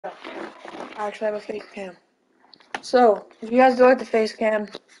I actually have a face cam. So, if you guys do like the face cam,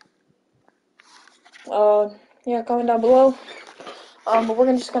 yeah, comment down below. But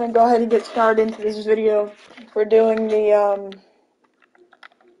we're just gonna go ahead and get started into this video. We're doing the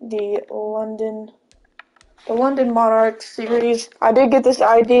London Monarchs series. I did get this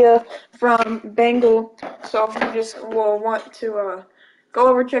idea from Bengal, so if you just will want to go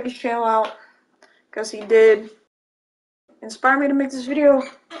over check his channel out, because he did inspire me to make this video.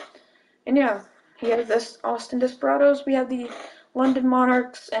 And yeah, he has this Austin Desperados, we have the London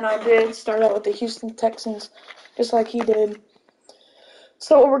Monarchs, and I did start out with the Houston Texans, just like he did.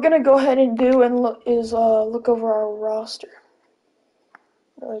 So what we're gonna go ahead and do and look over our roster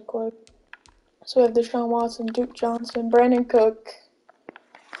really quick. So we have Deshaun Watson, Duke Johnson, Brandon Cook,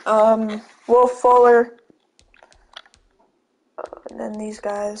 Will Fuller, and then these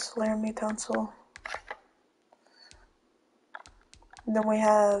guys, Laramie Tunsil. And then we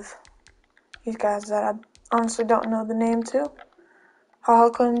have these guys that I honestly don't know the name to.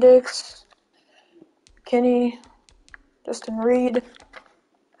 Hawkland Dix, Kenny, Justin Reed,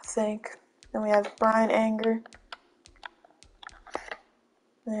 I think. Then we have Brian Anger.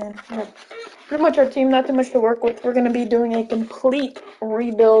 And pretty much our team, not too much to work with. We're going to be doing a complete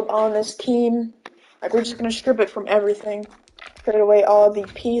rebuild on this team. Like, we're just going to strip it from everything. Trade away all the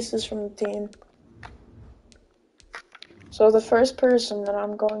pieces from the team. So the first person that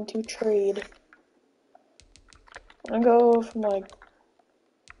I'm going to trade, I'm going to go from I'm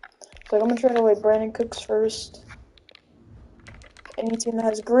going to trade away Brandon Cooks first. Any team that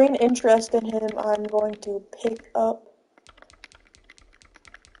has green interest in him, I'm going to pick up.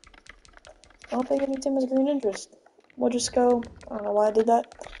 I don't think any team has green interest. We'll just go, I don't know why I did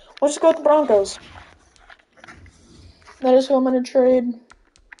that. We'll just go with the Broncos. That is who I'm going to trade.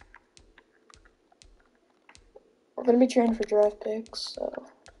 We're going to be trading for draft picks, so.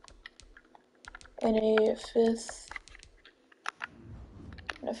 And a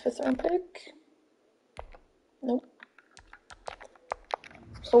fifth round pick? Nope.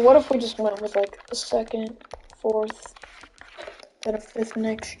 So what if we just went with like a second, fourth, then a fifth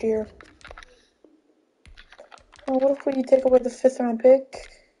next year? Well, what if we take away the 5th round pick?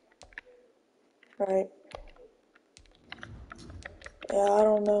 Right. Yeah, I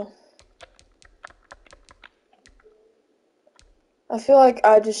don't know. I feel like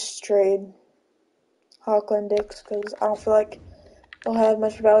I just trade Hawkland Dix because I don't feel like he'll have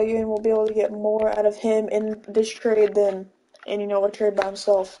much value and we'll be able to get more out of him in this trade than a trade by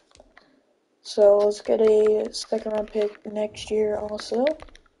himself. So let's get a 2nd round pick next year also.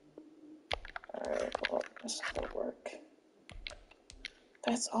 Alright, well, that's not gonna work.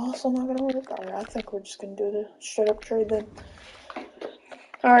 That's also not gonna work. Alright, I think we're just gonna do the straight up trade then.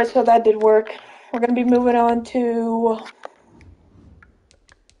 Alright, so that did work. We're gonna be moving on to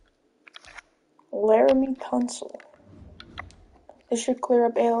Laramie Tunsil. This should clear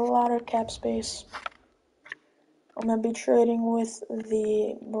up a lot of cap space. I'm gonna be trading with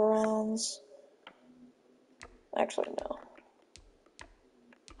the Browns. Actually, no.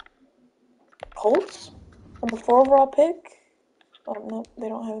 Colts? Number 4 overall pick? Oh, no, they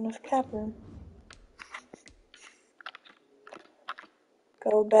don't have enough cap room.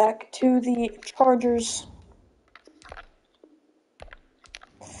 Go back to the Chargers.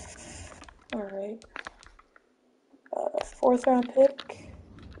 Alright. 4th round pick.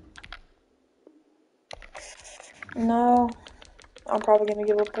 No. I'm probably gonna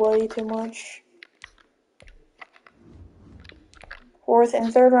give up way too much. 4th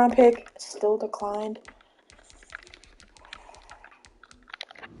and 3rd round pick still declined.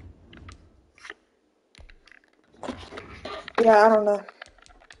 Yeah, I don't know.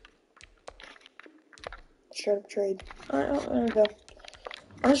 Straight up trade. Alright, there we go.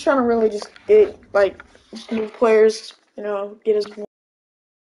 I'm just trying to really just get, just move players, get as much.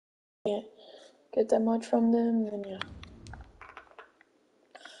 Can't get that much from them, and yeah.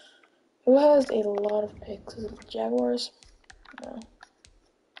 Who has a lot of picks? Is it the Jaguars? No.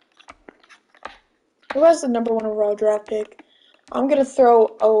 Who has the number 1 overall draft pick? I'm gonna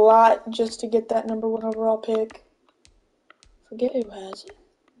throw a lot just to get that number 1 overall pick. Forget who has it.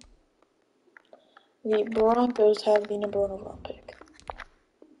 The Broncos have the number 1 overall pick.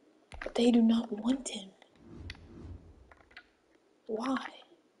 But they do not want him. Why?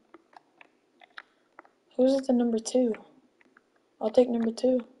 Who's at the number 2? I'll take number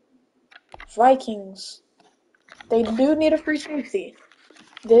 2. Vikings. They do need a free safety.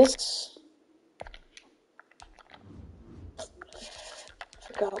 This... I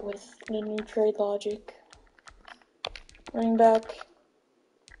forgot with the new trade logic. Running back.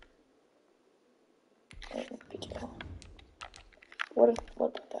 Big deal. What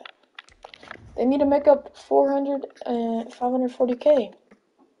did that? They need to make up 540k.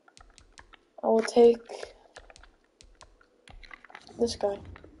 I will take this guy.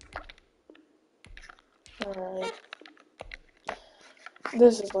 Alright.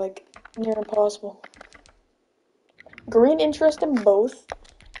 This is like near impossible. Green interest in both,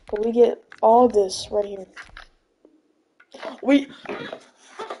 but we get all this right here. We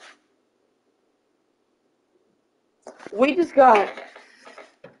just got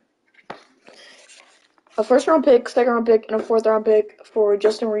a first round pick, second round pick, and a fourth round pick for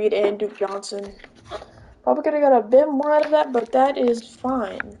Justin Reed and Duke Johnson. Probably could have got a bit more out of that, but that is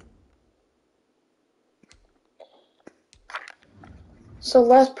fine. So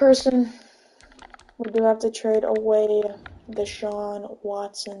last person, we do have to trade away Deshaun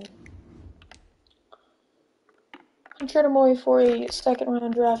Watson. I trade him away for a second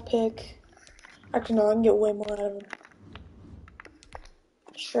round draft pick. Actually, no, I can get way more out of him.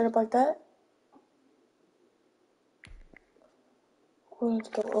 Straight up like that. Let's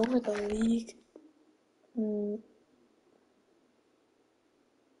go over the league.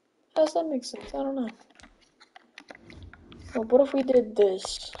 Does that make sense? I don't know. Well, what if we did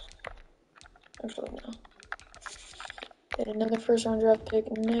this? Actually, no. Get another first round draft pick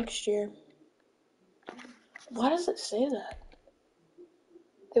next year. Why does it say that?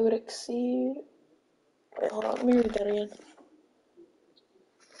 They would exceed. Wait, hold on. Let me read that again.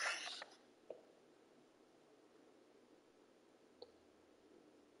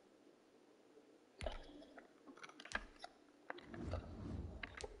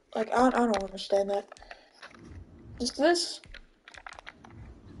 Like, I don't understand that. Just this?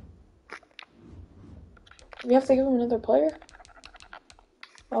 We have to give them another player?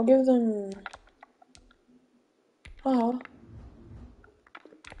 I'll give them... Oh.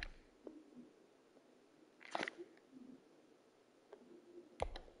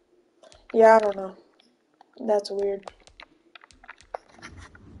 Yeah, I don't know. That's weird.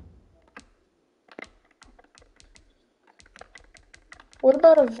 What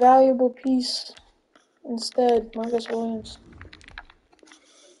about a valuable piece instead, Marcus Williams?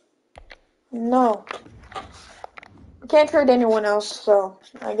 No. We can't trade anyone else, so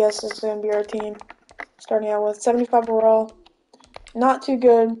I guess this is going to be our team. Starting out with 75 overall. Not too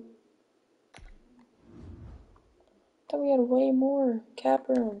good. Thought we had way more cap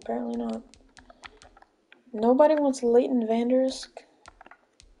room. Apparently not. Nobody wants Leighton Vander Esch.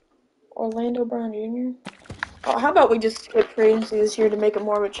 Orlando Brown Jr. Oh, how about we just skip free agency this year to make it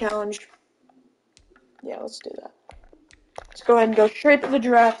more of a challenge? Yeah, let's do that. Let's go ahead and go straight to the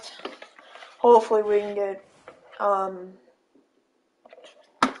draft. Hopefully we can get a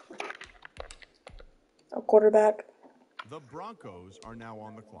quarterback. The Broncos are now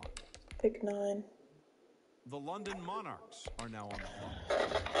on the clock. Pick 9. The London Monarchs are now on the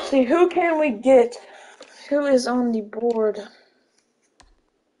clock. See, who can we get? Who is on the board?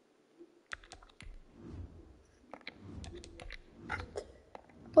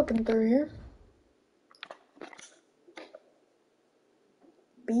 Looking through here.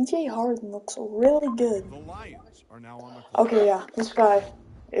 BJ Harden looks really good. The Lions are now on the clock. Okay, yeah, this guy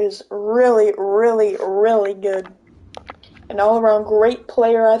is really, really, really good. An all-around great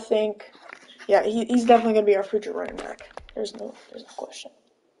player, I think. Yeah, he's definitely gonna be our future running back. There's no question.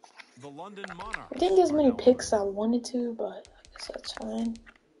 The London Monarchs. I didn't get as many picks as I wanted to, but I guess that's fine.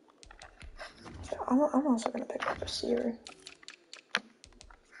 I'm also gonna pick up a receiver.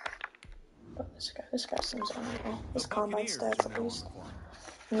 But this guy seems unreal. His combine stats at least.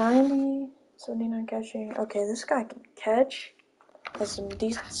 90, 79 catching. Okay, this guy can catch. Has some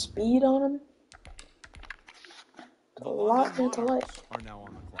decent speed on him. A lot here to like. Are now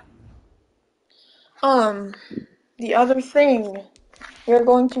on the clock. The other thing, we're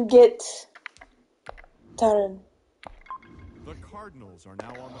going to get Taran. The Cardinals are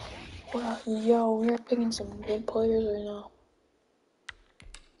now on the clock. Well, yo, we are picking some good players right now.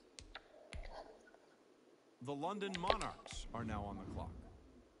 The London Monarchs are now on the clock.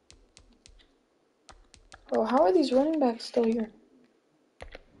 Bro, how are these running backs still here?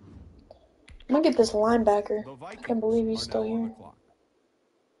 I'm gonna get this linebacker. I can't believe he's still here.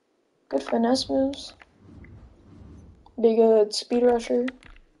 Good finesse moves. Be good speed rusher.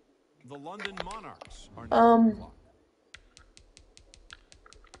 The London Monarchs are now on the clock.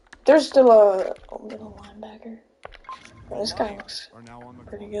 There's still a middle linebacker. Bro, this guy looks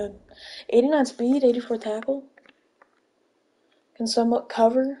pretty good. 89 speed, 84 tackle. Can somewhat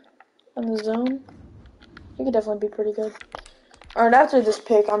cover on the zone. He could definitely be pretty good. Alright, after this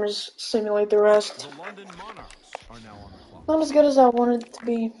pick, I'm just simulate the rest. The London Monarchs are now on the clock. Not as good as I wanted it to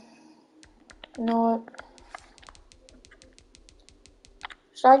be. You know what?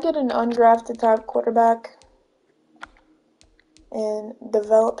 Should I get an undrafted type quarterback and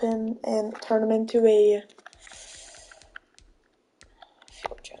develop him and turn him into a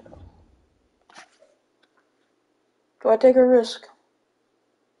field general? Do I take a risk?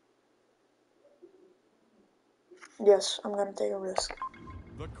 Yes, I'm gonna take a risk.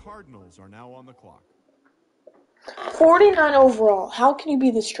 The Cardinals are now on the clock. 49 overall. How can you be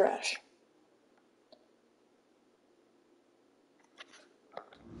this trash?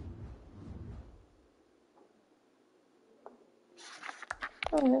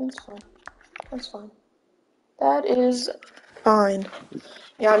 Oh, yeah, that's fine. That's fine. That is fine.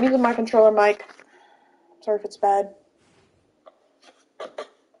 Yeah, I'm using my controller mic. Sorry if it's bad.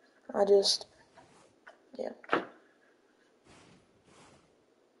 Yeah.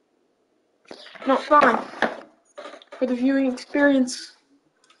 No, fine. For the viewing experience.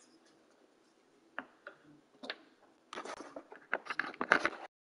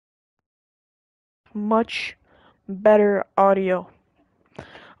 Much better audio.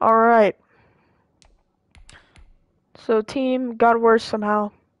 Alright. So team got worse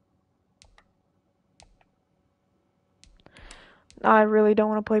somehow. I really don't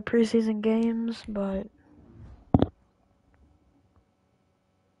want to play preseason games, but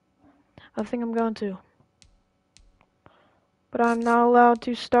I think I'm going to. But I'm not allowed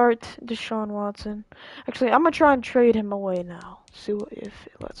to start Deshaun Watson. Actually, I'm going to try and trade him away now. See if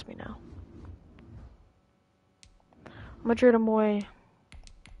it lets me now. I'm going to trade him away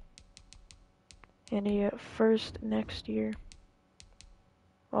in a first next year.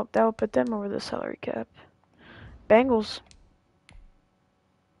 Well, that will put them over the salary cap. Bengals.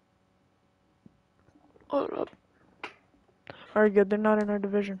 Hold up. Alright, good. They're not in our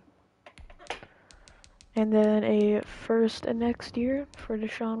division. And then a first next year for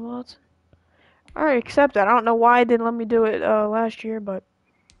Deshaun Watson. Alright, accept that. I don't know why it didn't let me do it last year, but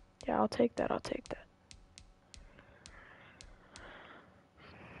yeah, I'll take that. I'll take that.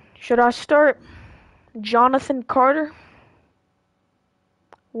 Should I start Jonathan Carter?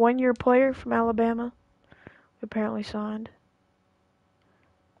 1-year player from Alabama. Apparently signed.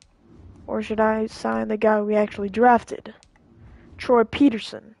 Or should I sign the guy we actually drafted? Troy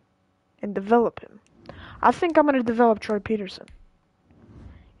Peterson. And develop him. I think I'm going to develop Troy Peterson.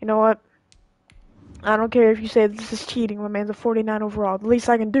 You know what? I don't care if you say this is cheating. My man's a 49 overall. The least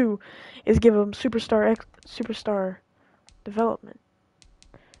I can do is give him superstar development.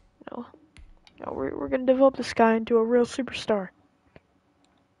 You know, we're gonna develop this guy into a real superstar.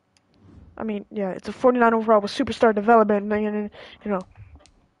 I mean, yeah, it's a 49 overall with superstar development, and you know.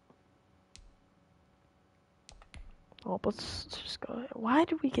 Oh, let's just go. Why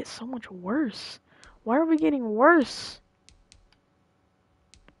did we get so much worse? Why are we getting worse?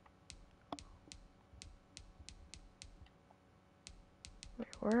 Wait,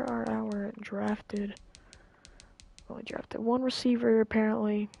 where are our drafted? Only drafted one receiver,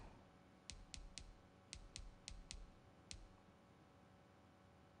 apparently.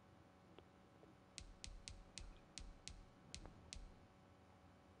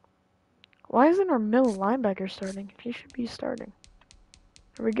 Why isn't our middle linebacker starting? He should be starting.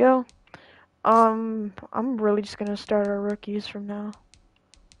 Here we go. I'm really just gonna start our rookies from now.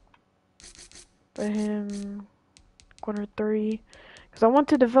 Put him corner 3, because I want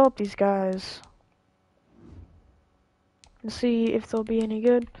to develop these guys and see if they'll be any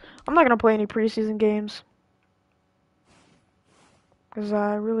good. I'm not gonna play any preseason games because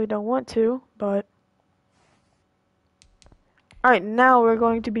I really don't want to. But all right, now we're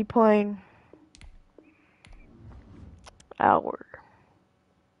going to be playing our.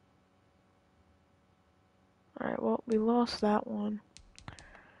 All right, well, we lost that one.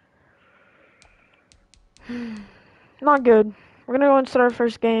 Not good. We're gonna go and start our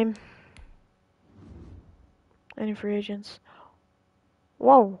first game. Any free agents?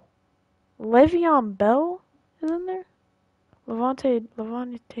 Whoa, Le'Veon Bell is in there.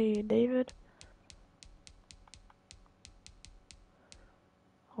 Levante David.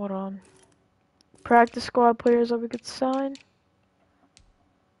 Hold on. Practice squad players that we could sign.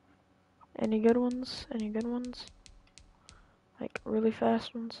 Any good ones? Any good ones? Like really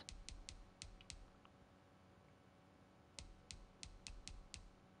fast ones?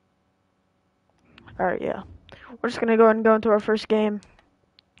 Alright, yeah. We're just gonna go ahead and go into our first game.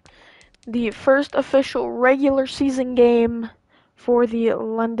 The first official regular season game for the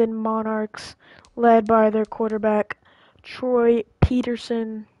London Monarchs, led by their quarterback, Troy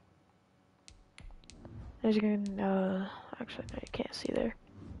Peterson. As you can, actually, no, you can't see there.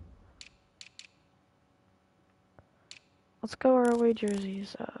 Let's go our away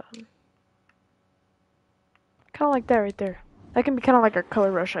jerseys. Kind of like that right there. That can be kind of like our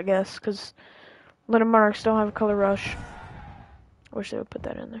color rush, I guess, because London Monarchs don't have a color rush. I wish they would put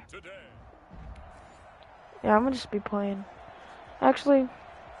that in there. Yeah, I'm gonna just be playing. Actually,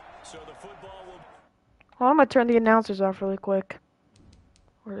 well, I'm gonna turn the announcers off really quick.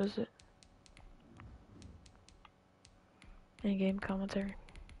 Where is it? In-game commentary.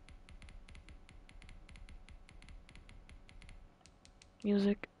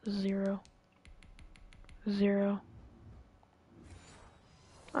 Music 0. 0.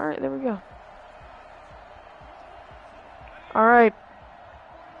 Alright, there we go. Alright.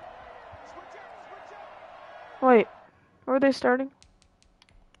 Wait, where are they starting?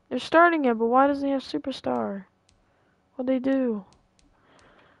 They're starting it, but why doesn't he have Superstar? What'd they do?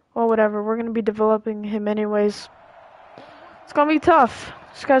 Well, whatever, we're gonna be developing him anyways. It's gonna be tough.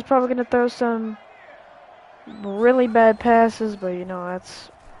 This guy's probably gonna throw some really bad passes, but you know, that's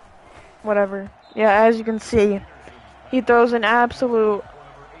whatever. Yeah, as you can see, he throws an absolute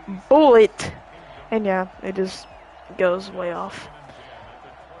bullet, and yeah, it just goes way off.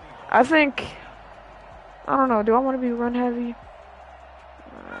 I think, I don't know, do I want to be run heavy?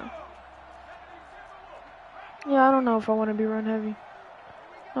 Yeah, I don't know if I want to be run heavy.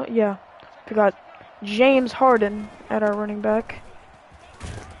 Oh, yeah, we got James Harden at our running back.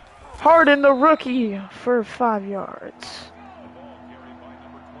 Harden, the rookie, for 5 yards.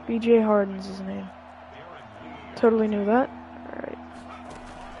 BJ Harden's his name. Totally knew that. Alright.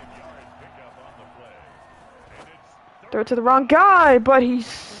 Throw it to the wrong guy, but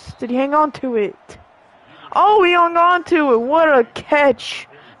did he hang on to it? Oh, he hung on to it. What a catch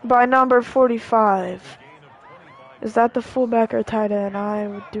by number 45. Is that the fullback or tight end?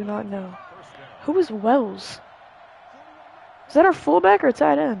 I do not know. Who is Wells? Is that our fullback or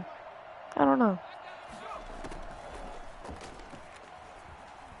tight end? I don't know.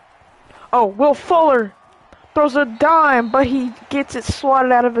 Oh, Will Fuller throws a dime, but he gets it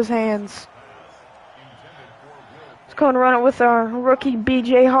swatted out of his hands. Let's go and run it with our rookie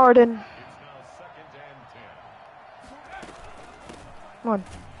BJ Harden. Come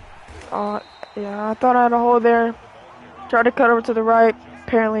on. Yeah, I thought I had a hole there. Tried to cut over to the right.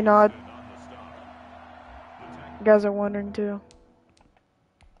 Apparently not. You guys are wondering too.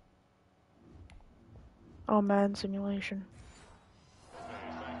 Oh man, simulation.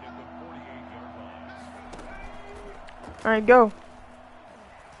 Alright, go.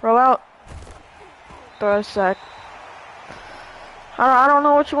 Roll out. Throw a sack. I don't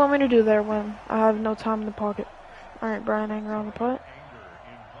know what you want me to do there when I have no time in the pocket. Alright, Brian Anger on the punt.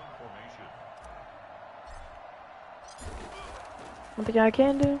 One thing I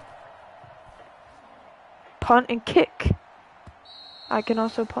can do. Punt and kick. I can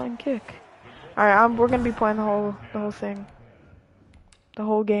also punt and kick. Alright, we're gonna be playing the whole thing. The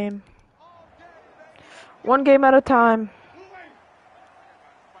whole game. One game at a time.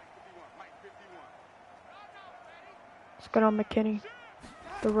 Let's get on McKinney,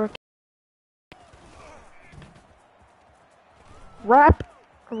 the rookie. Rap.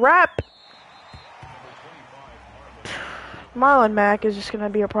 Marlon Mack is just gonna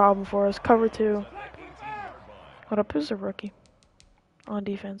be a problem for us. Cover 2. Hold up, who's the rookie on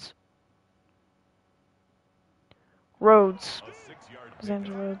defense? Rhodes. His name's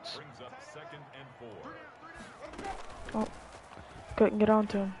Rhodes. Oh, couldn't get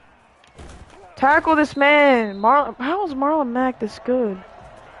onto him. Tackle this man! How is Marlon Mack this good?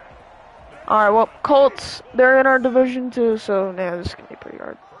 Alright, well, Colts, they're in our division too, so yeah, this is gonna be pretty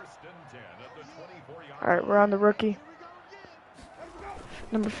hard. Alright, we're on the rookie.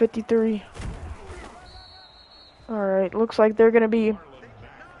 Number 53. Alright, looks like they're gonna be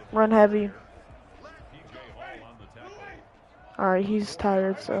run heavy. Alright, he's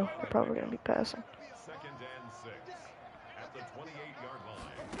tired, so they're probably gonna be passing.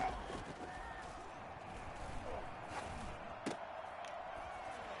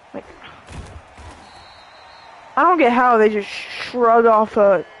 Like, I don't get how they just shrug off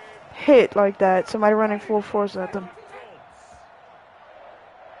a hit like that. Somebody running full force at them.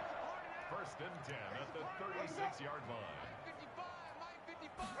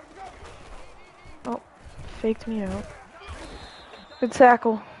 Oh, faked me out. Good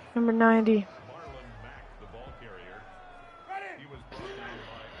tackle, number 90.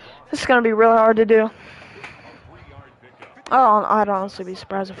 This is gonna be really hard to do. I'd honestly be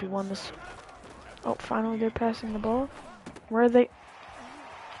surprised if we won this. Oh, finally they're passing the ball. Where are they?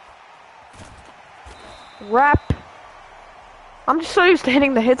 Wrap. I'm just so used to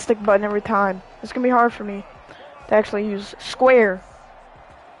hitting the hit stick button every time. It's gonna be hard for me to actually use square.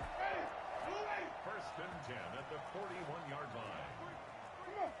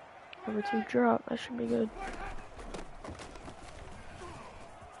 Over 2 drop. That should be good.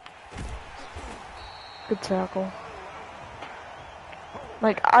 Good tackle.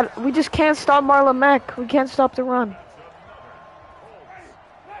 Like, we just can't stop Marlon Mack. We can't stop the run.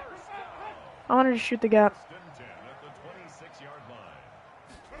 I wanted to shoot the gap.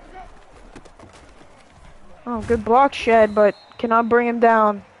 Oh, good block, Shed, but cannot bring him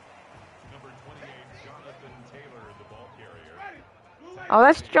down. Oh,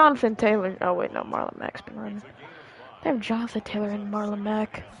 that's Jonathan Taylor. Oh, wait, no, Marlon Mack's been running. They have Jonathan Taylor and Marlon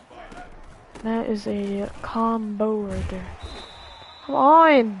Mack. That is a combo right there. Come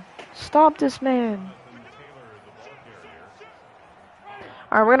on! Stop this man.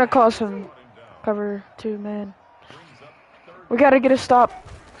 Alright, we're gonna call some cover 2, man. We gotta get a stop.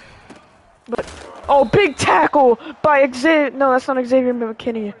 But, oh, big tackle by Xavier. No, that's not Xavier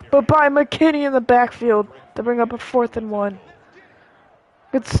McKinney. But by McKinney in the backfield to bring up a 4th and 1.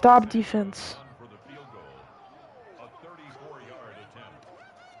 Good stop defense.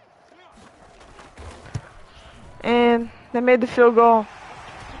 And they made the field goal.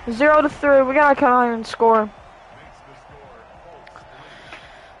 0-3. We gotta come out and score.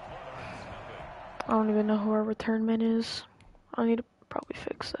 I don't even know who our return man is. I need to probably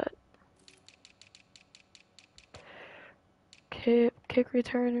fix that. Kick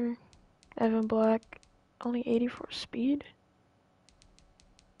returner. Evan Black. Only 84 speed.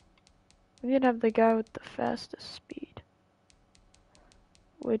 We did have the guy with the fastest speed,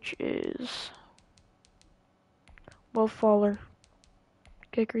 which is Will Fuller.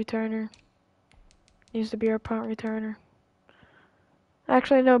 Kick returner. Needs to be our punt returner.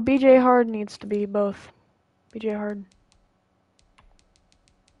 Actually, no, BJ Hard needs to be both. BJ Hard.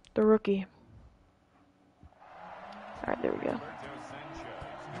 The rookie. Alright, there we go.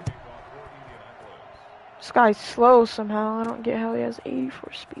 This guy's slow somehow. I don't get how he has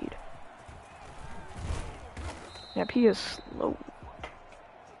 84 speed. Yep, he is slow.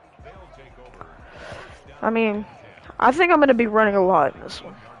 I mean, I think I'm going to be running a lot in this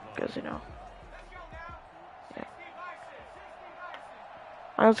one. Because, you know. Yeah.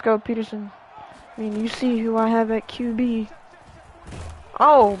 Alright, let's go, Peterson. I mean, you see who I have at QB.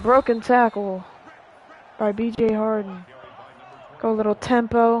 Oh, broken tackle by BJ Harden. Go a little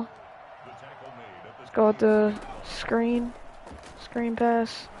tempo. Let's go with the screen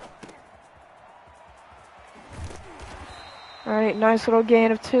pass. Alright, nice little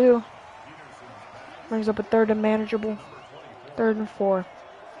gain of 2. Brings up a 3rd and manageable. 3rd and 4.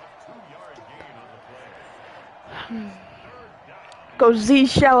 Go Z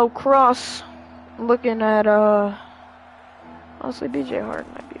shallow cross. Looking at honestly BJ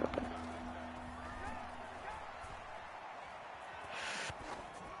Harden might be open.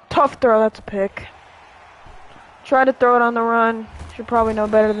 Tough throw, that's a pick. Try to throw it on the run. Should probably know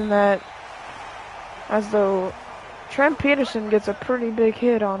better than that. As though Trent Peterson gets a pretty big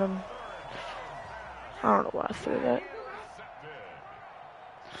hit on him. I don't know why I threw that.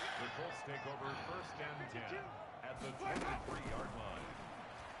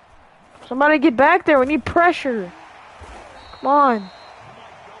 Somebody get back there. We need pressure. Come on.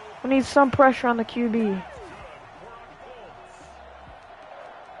 We need some pressure on the QB.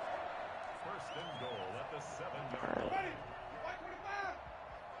 Right.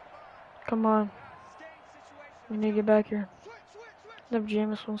 Come on. We need to get back here. If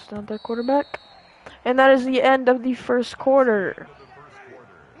Jameis wants to have that quarterback. And that is the end of the first quarter.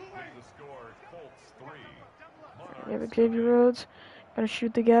 We have Xavier Rhodes. Gotta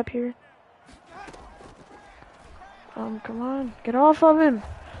shoot the gap here. Come on. Get off of him.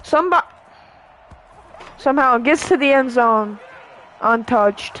 Somebody somehow gets to the end zone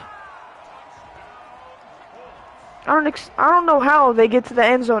untouched. I don't know how they get to the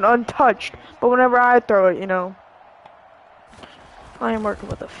end zone untouched, but whenever I throw it, you know. I am working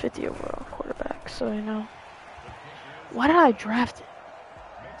with a 50 overall quarterback, so you know. Why did I draft it?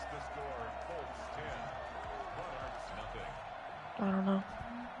 I don't know.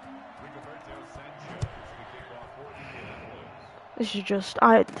 This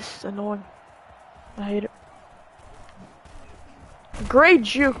is annoying. I hate it. Great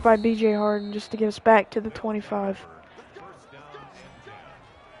juke by BJ Harden just to get us back to the 25.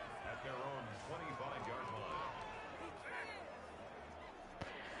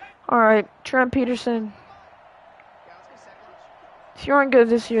 Alright, Trent Peterson. If you aren't good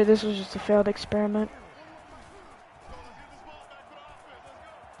this year, this was just a failed experiment.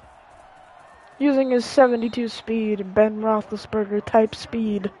 Using his 72 speed, Ben Roethlisberger type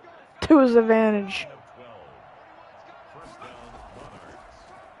speed to his advantage.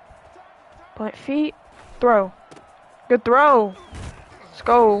 Plant feet, throw. Good throw. Let's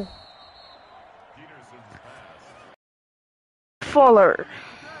go. Fuller.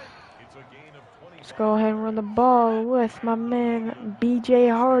 Let's go ahead and run the ball with my man B.J.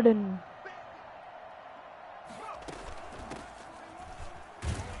 Harden.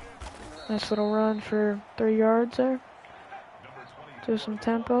 Nice little run for 3 yards there. Do some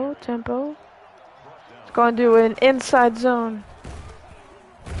tempo. Let's go and do an inside zone.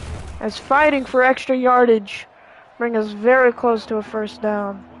 As fighting for extra yardage bring us very close to a first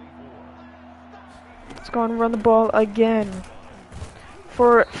down. Let's go and run the ball again.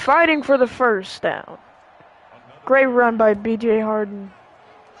 For fighting for the first down. Great run by B.J. Harden.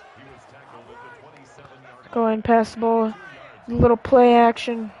 Let's go and pass the ball. Little play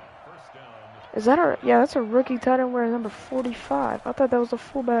action. Is that a... Yeah, that's a rookie tight end wearing number 45. I thought that was a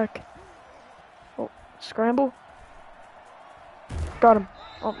fullback. Oh, scramble. Got him.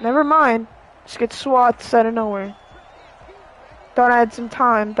 Oh, never mind. Just get swats out of nowhere. Thought I had some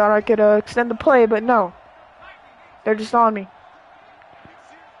time. Thought I could extend the play, but no. They're just on me.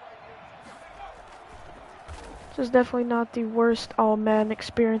 This is definitely not the worst all-Madden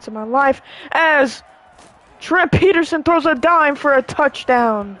experience of my life, as Trent Peterson throws a dime for a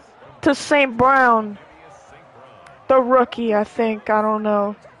touchdown to St. Brown. The rookie, I think. I don't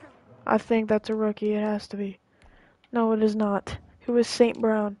know. I think that's a rookie. It has to be. No, it is not. Who is St.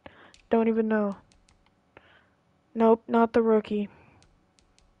 Brown? Don't even know. Nope, not the rookie.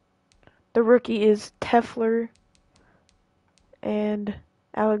 The rookie is Tefler and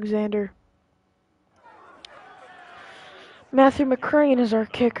Alexander. Matthew McCrane is our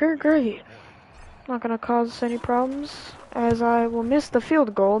kicker. Great. Not going to cause us any problems, as I will miss the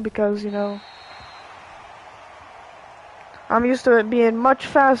field goal because, you know, I'm used to it being much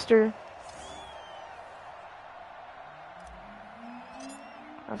faster.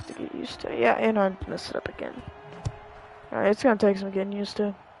 I have to get used to it. Yeah, and I messed it up again. Alright, it's going to take some getting used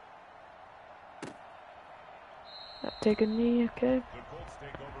to. Take a knee, okay.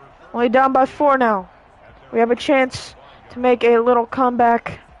 Only down by 4 now. We have a chance to make a little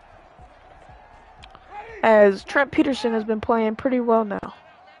comeback, as Trent Peterson has been playing pretty well now.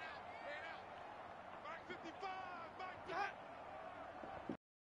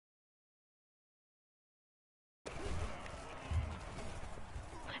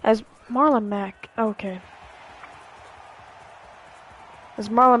 As Marlon Mack, okay. As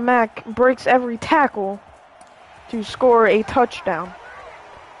Marlon Mack breaks every tackle to score a touchdown.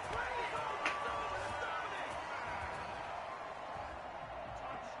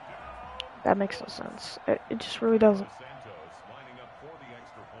 That makes no sense. It just really doesn't.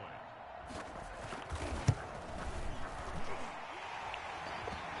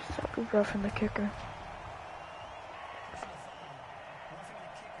 So roughing the kicker.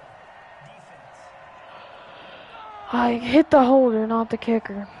 I hit the holder, not the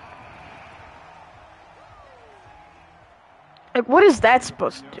kicker. Like, what is that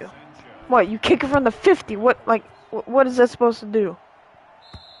supposed to do? What, you kick it from the 50? What is that supposed to do?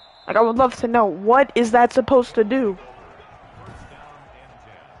 Like, I would love to know, what is that supposed to do?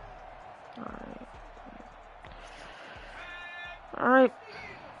 Alright.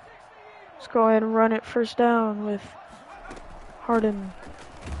 Let's go ahead and run it first down with Harden.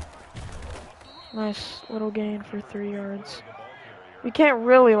 Nice little gain for 3 yards. We can't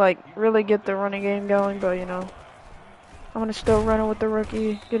really get the running game going, but, you know, I'm gonna still run it with the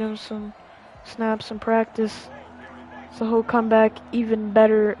rookie, get him some snaps and practice, so he'll come back even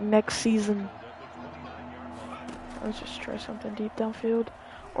better next season. Let's just try something deep downfield.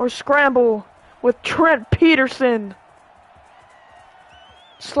 Or scramble with Trent Peterson.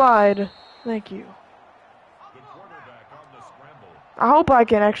 Slide. Thank you. I hope I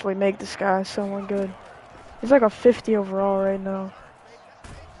can actually make this guy someone good. He's like a 50 overall right now.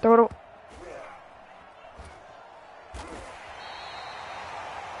 Throw it.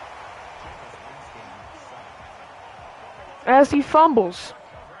 As he fumbles.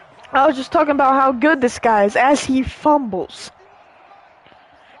 I was just talking about how good this guy is as he fumbles.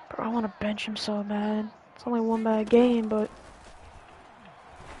 Bro, I want to bench him so bad. It's only one bad game, but...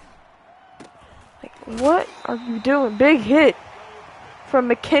 Like, what are you doing? Big hit from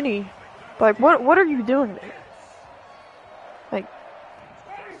McKinney. Like, what are you doing there? Like...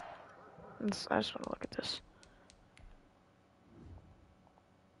 I just want to look at this.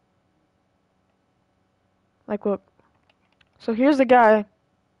 Like, look. So here's the guy.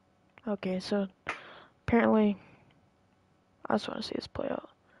 Okay, so apparently I just want to see this play out.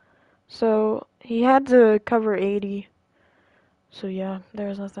 So he had to cover 80. So yeah,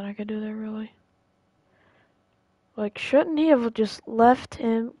 there's nothing I could do there really. Like, shouldn't he have just left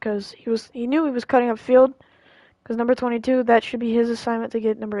him? Because he knew he was cutting up field. Because number 22, that should be his assignment to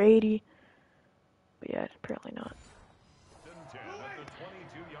get number 80. But yeah, apparently not.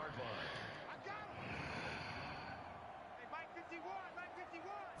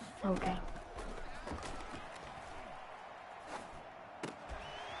 Okay.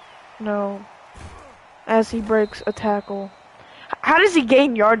 No. As he breaks a tackle. How does he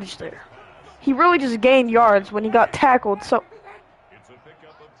gain yardage there? He really just gained yards when he got tackled, so...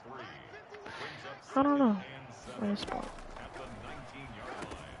 I don't know. Nice point.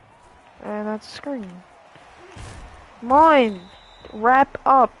 And that's a screen. Come on! Wrap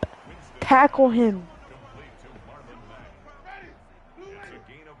up. Tackle him.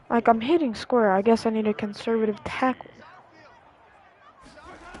 Like, I'm hitting square. I guess I need a conservative tackle.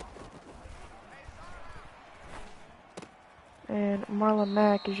 And Marlon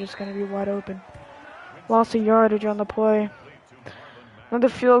Mack is just going to be wide open. Lost of yardage on the play. Another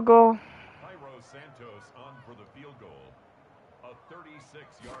field goal.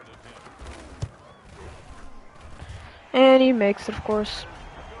 And he makes it, of course.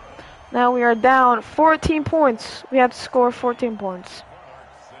 Now we are down 14 points. We have to score 14 points.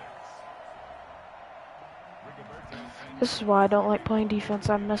 This is why I don't like playing defense.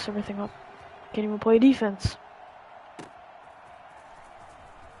 I mess everything up. Can't even play defense.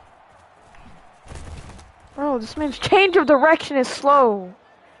 Bro, this man's change of direction is slow.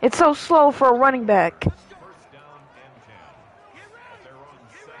 It's so slow for a running back.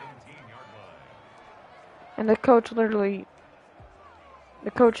 And the coach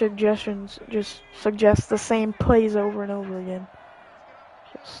suggestions just suggest the same plays over and over again.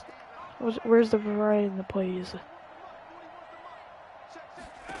 Where's the variety in the plays?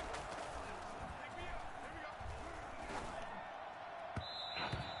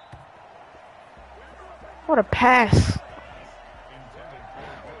 What a pass.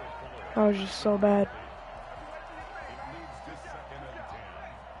 That was just so bad.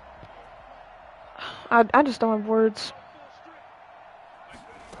 I just don't have words.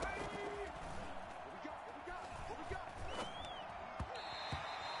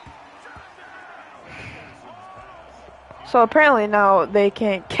 So apparently now they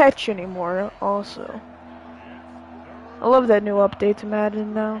can't catch anymore also. I love that new update to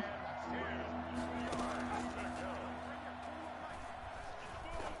Madden now.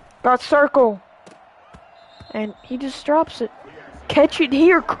 Got circle. And he just drops it. Catch it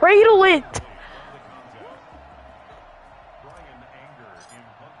here, cradle it!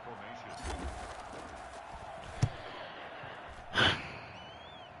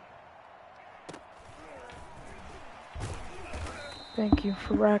 Thank you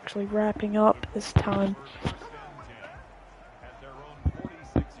for actually wrapping up this time.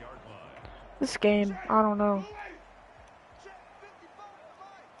 This game, I don't know.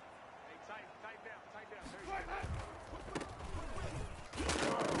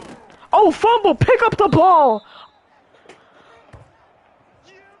 Oh, fumble! Pick up the ball!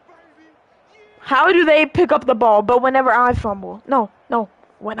 How do they pick up the ball, but whenever I fumble? No.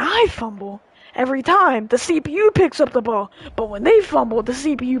 When I fumble, every time, the CPU picks up the ball. But when they fumble, the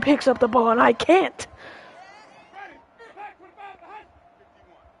CPU picks up the ball and I can't.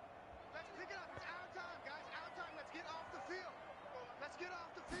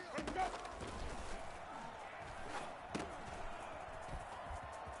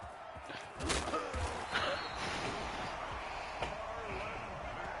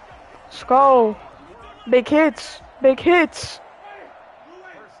 Let's go. Big hits. Big hits.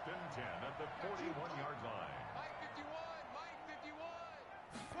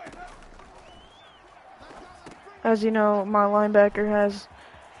 As you know, my linebacker has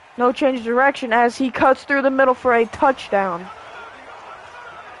no change of direction as he cuts through the middle for a touchdown.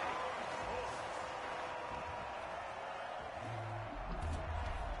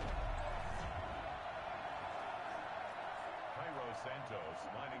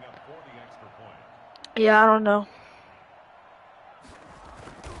 Yeah, I don't know.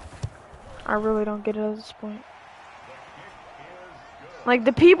 I really don't get it at this point. Like,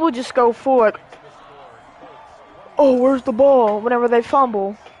 the people just go for it. Oh, where's the ball? Whenever they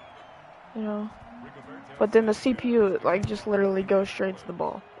fumble. You know. But then the CPU, like, just literally goes straight to the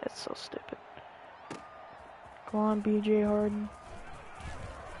ball. It's so stupid. Go on, BJ Harden.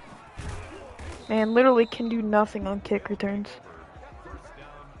 Man, literally can do nothing on kick returns.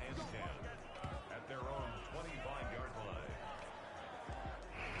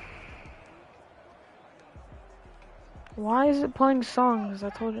 Why is it playing songs? I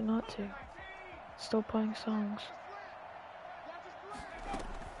told it not to. It's still playing songs.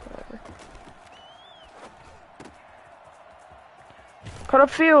 Whatever. Cut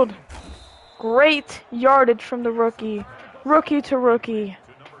up field. Great yardage from the rookie. Rookie to rookie.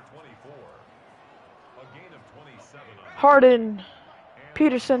 Harden.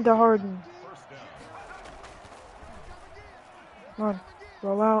 Peterson to Harden. Come on.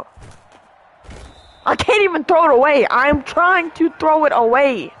 Roll out. I can't even throw it away. I'm trying to throw it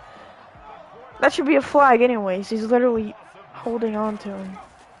away. That should be a flag anyways. He's literally holding on to him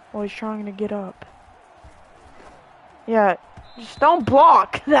while he's trying to get up. Yeah, just don't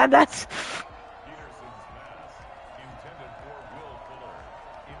block. That's...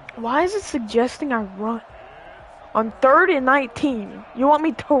 Why is it suggesting I run? On 3rd and 19, you want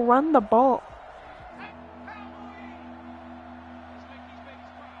me to run the ball?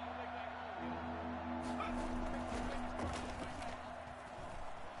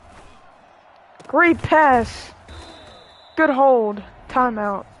 Great pass. Good hold.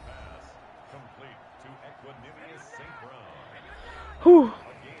 Timeout. Whew.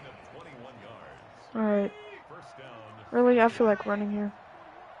 Alright. Really, I feel like running here.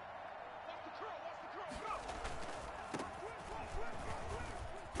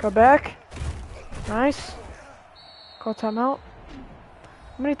 Go back. Nice. Call timeout.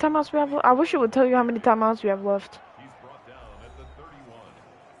 How many timeouts we have left? I wish it would tell you how many timeouts we have left.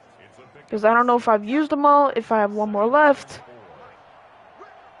 Because I don't know if I've used them all, if I have one more left.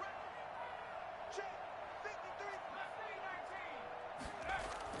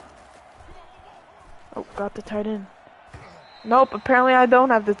 Oh, got the tight end. Nope, apparently I don't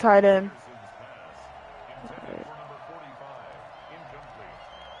have the tight end. Right.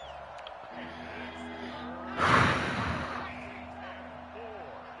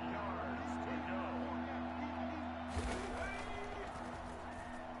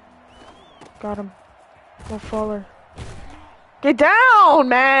 Got him. Go Fuller. Get down,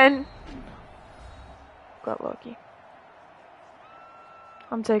 man! Got lucky.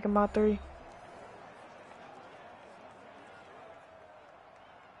 I'm taking my 3.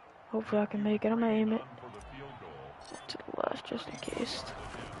 Hopefully I can make it. I'm gonna aim it to the left just in case.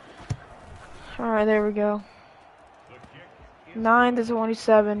 Alright, there we go.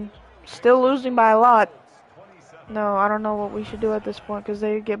 9-27. Still losing by a lot. No, I don't know what we should do at this point because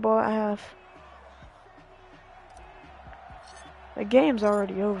they get ball at half. The game's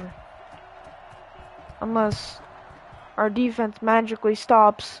already over. Unless our defense magically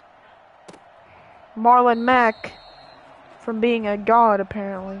stops Marlon Mack from being a god,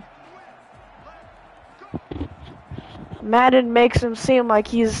 apparently. Madden makes him seem like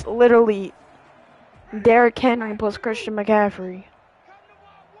he's literally Derrick Henry plus Christian McCaffrey.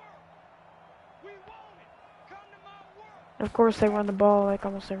 Of course, they run the ball like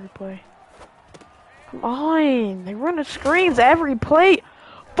almost every play. Come on, they run the screens every play.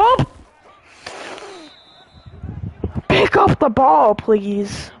 Boop! Pick up the ball,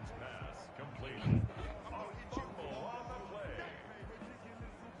 please.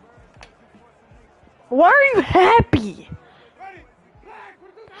 Why are you happy?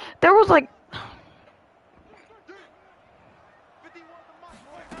 There was like...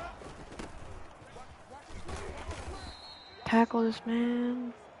 Tackle this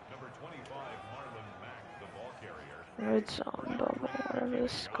man. Red zone, whatever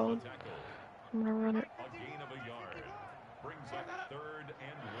this is called. I'm gonna run it.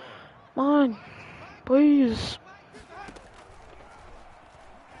 Come on, please.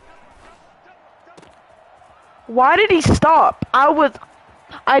 Why did he stop?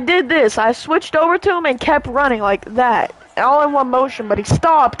 I did this. I switched over to him and kept running like that. All in one motion, but he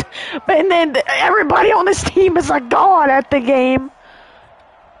stopped. And then everybody on this team is like god at the game.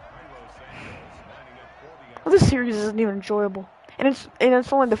 Well, this series isn't even enjoyable. And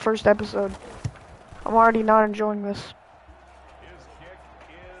it's only the first episode. I'm already not enjoying this.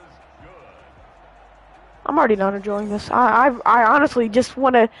 I'm already not enjoying this. I honestly just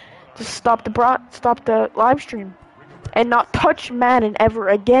want to just stop the live stream and not touch Madden ever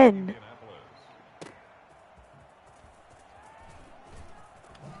again.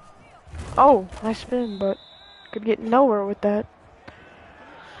 Oh, nice spin, but could get nowhere with that.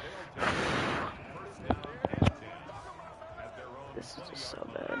 This is just so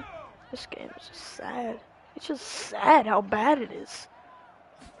bad. This game is just sad. It's just sad how bad it is.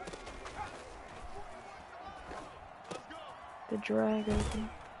 The drag open.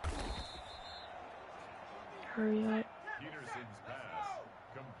 Hurry up. Peterson's pass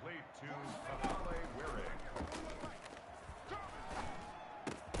complete to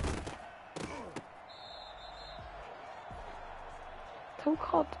Who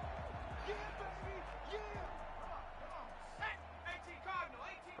called?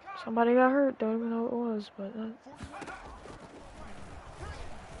 Somebody got hurt. Don't even know who it was, but.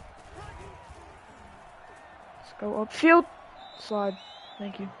 Let's go upfield. Slide.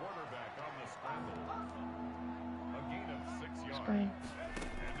 Thank you. Screen.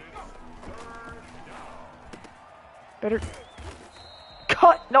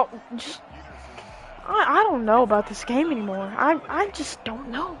 cut. No, just I don't know about this game anymore. I just don't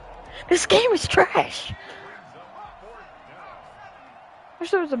know. This game is trash. Wish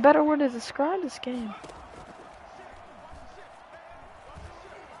there was a better word to describe this game.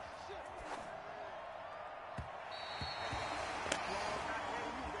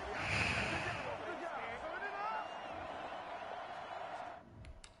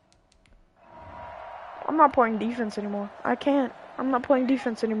 I'm not playing defense anymore. I can't. I'm not playing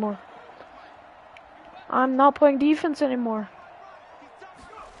defense anymore. I'm not playing defense anymore.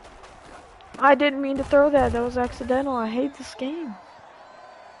 I didn't mean to throw that. That was accidental. I hate this game.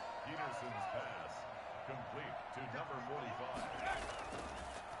 Peterson's pass complete to number 45.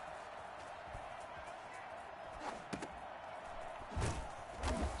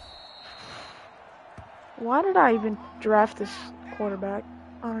 Why did I even draft this quarterback?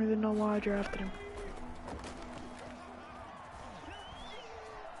 I don't even know why I drafted him.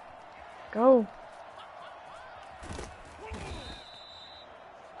 Go.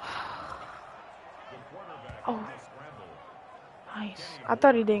 Oh. Nice. I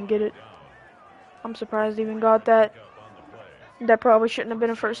thought he didn't get it. I'm surprised he even got that. That probably shouldn't have been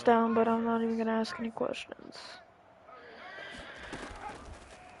a first down, but I'm not even going to ask any questions.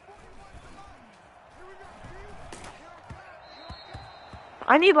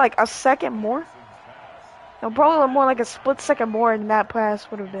 I need like a second more. No, probably more like a split second more, and that pass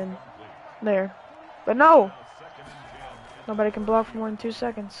would have been there. But no. Nobody can block for more than 2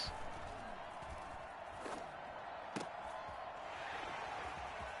 seconds.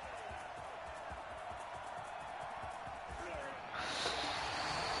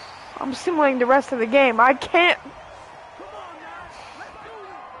 I'm simulating the rest of the game. I can't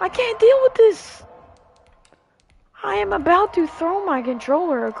deal with this. I am about to throw my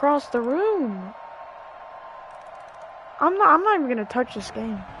controller across the room. I'm not even gonna touch this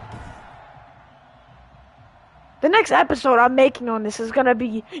game. The next episode I'm making on this is gonna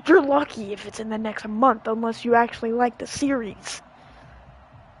be, you're lucky if it's in the next month, unless you actually like the series.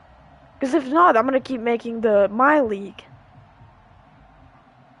 Because if not, I'm gonna keep making the My League.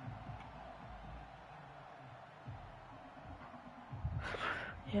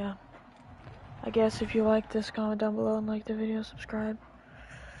 Yeah. I guess if you like this, comment down below and like the video, subscribe.